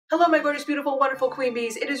Hello my gorgeous, beautiful, wonderful queen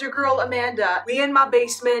bees. It is your girl Amanda. We in my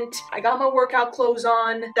basement. I got my workout clothes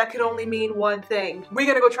on. That could only mean one thing. We're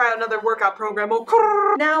gonna go try out another workout program.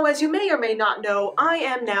 Oh, now, as you may or may not know, I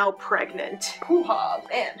am now pregnant. Hoo-ha,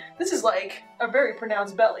 man. This is like a very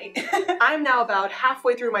pronounced belly. I'm now about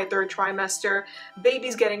halfway through my 3rd trimester.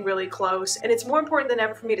 Baby's getting really close, and it's more important than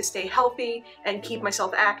ever for me to stay healthy and keep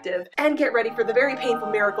myself active and get ready for the very painful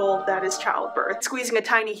miracle that is childbirth. Squeezing a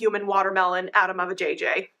tiny human watermelon out of a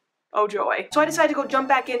JJ. Oh joy. So I decided to go jump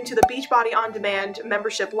back into the Beachbody on-demand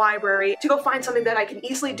membership library to go find something that I can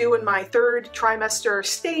easily do in my 3rd trimester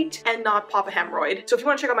state and not pop a hemorrhoid. So if you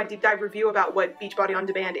want to check out my deep dive review about what Beachbody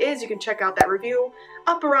on-demand is, you can check out that review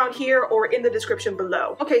up around here or in the description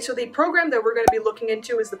below. Okay, so the program that we're going to be looking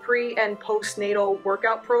into is the pre and postnatal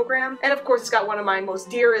workout program. And of course, it's got one of my most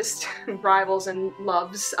dearest rivals and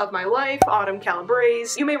loves of my life, Autumn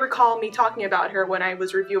Calabrese. You may recall me talking about her when I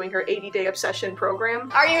was reviewing her 80-day obsession program.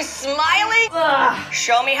 Are you smiling? Ugh.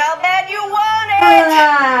 Show me how bad you want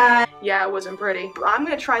it! Yeah, it wasn't pretty. I'm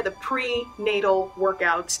gonna try the prenatal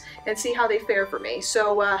workouts and see how they fare for me.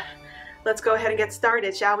 So, let's go ahead and get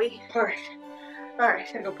started, shall we? Alright,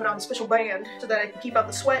 gotta go put on a special band so that I can keep out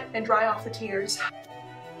the sweat and dry off the tears.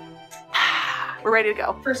 We're ready to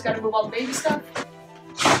go. First, gotta move all the baby stuff.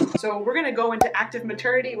 So we're gonna go into active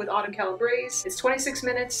maternity with Autumn Calabrese. It's 26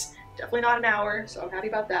 minutes. Definitely not an hour, so I'm happy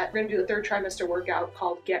about that. We're gonna do the 3rd trimester workout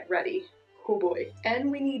called Get Ready. Oh boy.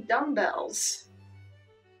 And we need dumbbells.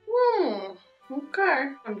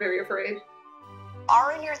 Okay. I'm very afraid.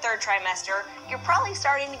 Are in your 3rd trimester, you're probably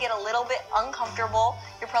starting to get a little bit uncomfortable.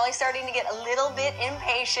 You're probably starting to get a little bit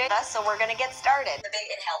impatient. So we're gonna get started. The big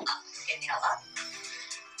inhale up,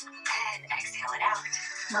 and exhale it out.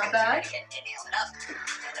 Not bad. Inhale it up,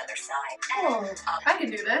 another side. Oh, up. I can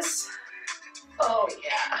do this. Oh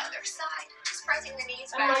yeah. Other side. Just pressing the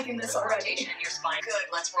knees I'm back. liking this already. Rotation in your spine. Good.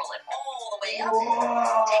 Let's roll it all the way up.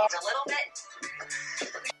 Whoa. Take it a little bit.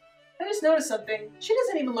 I just noticed something. She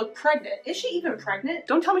doesn't even look pregnant. Is she even pregnant?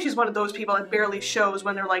 Don't tell me she's one of those people that barely shows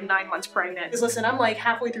when they're like 9 months pregnant. Because listen, I'm like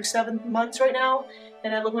halfway through 7 months right now,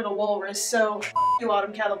 and I look like a walrus, so you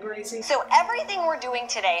Autumn Calabrese. So everything we're doing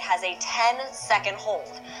today has a 10-second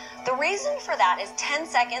hold. The reason for that is 10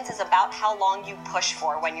 seconds is about how long you push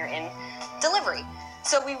for when you're in delivery.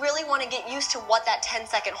 So we really want to get used to what that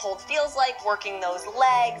 10-second hold feels like, working those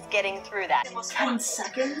legs, getting through that. 10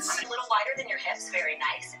 seconds? A little wider than your hips, very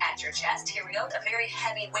nice. At your chest, here we go. A very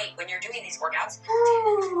heavy weight when you're doing these workouts.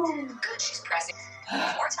 Ooh. Good, she's pressing.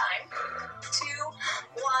 One more time. 2,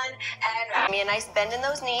 1, and give me a nice bend in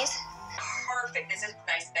those knees. Perfect, this is a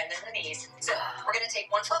nice bend in the knees. So we're going to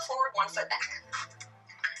take 1 foot forward, 1 foot back.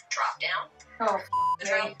 Drop down. Oh,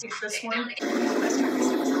 okay. Take this one. Things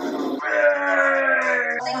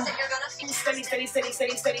that you're gonna feel. Steady, steady, steady,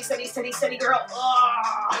 steady, steady, steady, steady, steady, girl.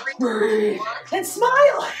 Breathe. And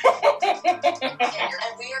smile. And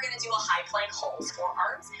we are gonna do a high plank hold for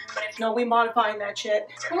arms. But if No, we modifying that shit.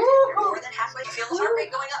 you're more than halfway, you feel the heart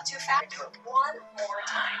rate going up too fast. Do it one more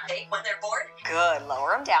time. Okay, when they're bored. Good.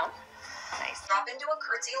 Lower them down. Nice. Drop into a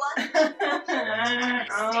curtsy lunge.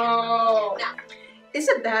 Oh. Now, Is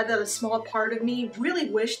it bad that a small part of me really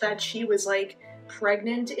wished that she was like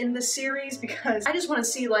pregnant in the series? Because I just want to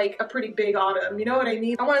see like a pretty big Autumn, you know what I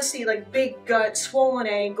mean? I want to see like big gut, swollen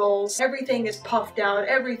ankles, everything is puffed out,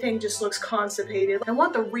 everything just looks constipated. I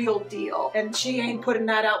want the real deal, and she ain't putting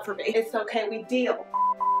that out for me. It's okay, we deal.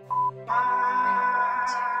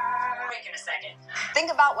 break in a second. Think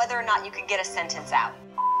about whether or not you could get a sentence out.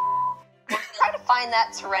 Try to find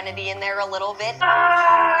that serenity in there a little bit.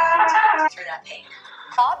 Through that pain.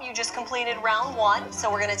 Bob, you just completed round 1,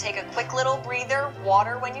 so we're gonna take a quick little breather,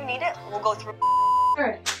 water when you need it. We'll go through.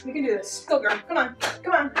 Alright, you can do this. Go girl, come on,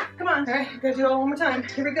 come on, come on. Alright, gotta do it all one more time.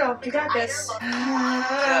 Here we go, you got this.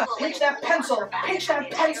 Pinch that pencil, pinch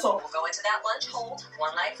that pencil. We'll go into that lunge hold.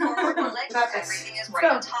 One leg forward, one leg back. Everything is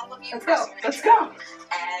right on top of you. Let's go, let's go.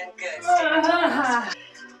 And good.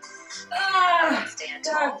 Stand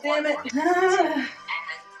tall. God damn it. And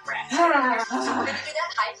rest. So we're gonna do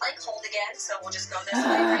that high plank hold again. So we'll just go this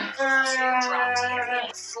way. Drop to your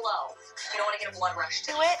knees. Slow. You don't want to get a blood rush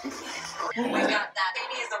to it. We've got that.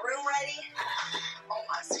 Baby, is the room ready?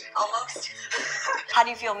 Almost. Almost. How do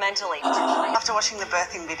you feel mentally? After watching the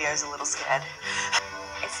birthing videos, a little scared.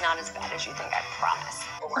 It's not as bad as you think, I promise.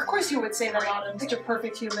 Of course you would say that, Autumn. Such a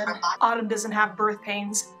perfect human. Autumn doesn't have birth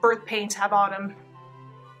pains. Birth pains have Autumn.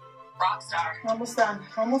 Rockstar. Almost done.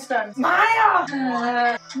 Almost done. Smile!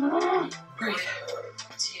 Breathe.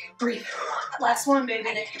 2, Breathe. Last one, baby.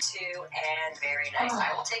 and 2, and very nice.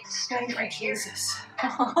 I will take the Thank strength you, right here. Jesus.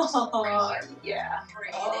 Oh, yeah.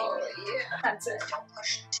 Breathing. Oh, yeah. That's it. Don't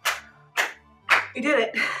push. We did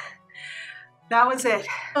it. That was it.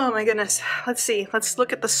 Oh my goodness. Let's see. Let's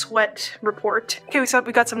look at the sweat report. Okay,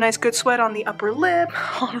 we got some nice good sweat on the upper lip,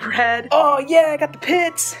 all red. Oh yeah, I got the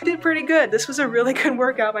pits. I did pretty good. This was a really good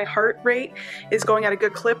workout. My heart rate is going at a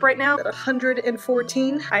good clip right now at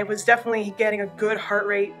 114. I was definitely getting a good heart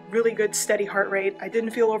rate, really good steady heart rate. I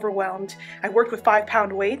didn't feel overwhelmed. I worked with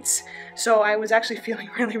 5-pound weights, so I was actually feeling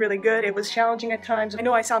really, really good. It was challenging at times. I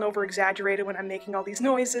know I sound over-exaggerated when I'm making all these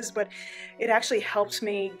noises, but it actually helps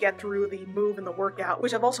me get through the move and the workout,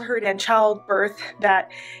 which I've also heard in childbirth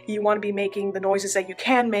that you want to be making the noises that you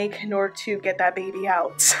can make in order to get that baby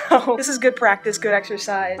out. So this is good practice, good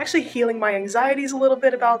exercise. I'm actually healing my anxieties a little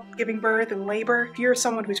bit about giving birth and labor. If you're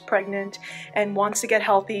someone who's pregnant and wants to get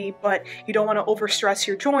healthy, but you don't want to overstress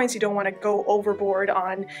your joints, you don't want to go overboard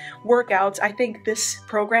on workouts, I think this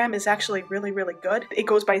program is actually really, really good. It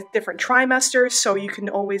goes by different trimesters, so you can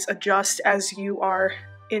always adjust as you are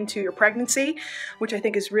into your pregnancy, which I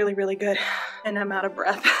think is really, really good. And I'm out of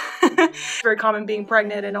breath. It's very common being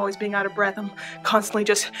pregnant and always being out of breath. I'm constantly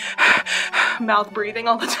just mouth breathing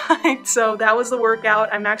all the time. So that was the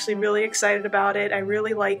workout. I'm actually really excited about it. I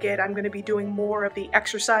really like it. I'm going to be doing more of the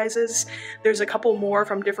exercises. There's a couple more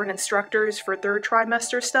from different instructors for 3rd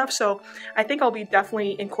trimester stuff. So I think I'll be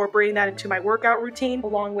definitely incorporating that into my workout routine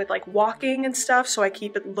along with like walking and stuff. So I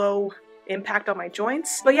keep it low impact on my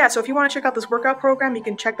joints. But yeah, so if you want to check out this workout program, you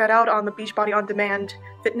can check that out on the Beachbody On Demand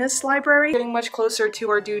fitness library. Getting much closer to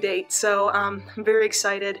our due date, so I'm very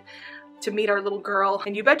excited to meet our little girl.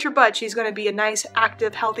 And you bet your butt she's going to be a nice,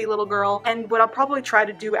 active, healthy little girl. And what I'll probably try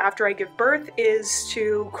to do after I give birth is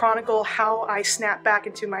to chronicle how I snap back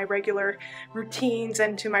into my regular routines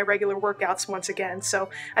and to my regular workouts once again. So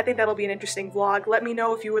I think that'll be an interesting vlog. Let me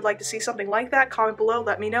know if you would like to see something like that. Comment below.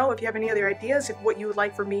 Let me know if you have any other ideas of what you would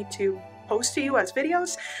like for me to post to you as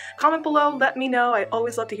videos. Comment below, let me know. I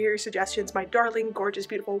always love to hear your suggestions, my darling, gorgeous,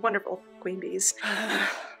 beautiful, wonderful queen bees.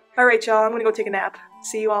 Alright y'all, I'm gonna go take a nap.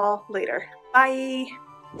 See you all later. Bye!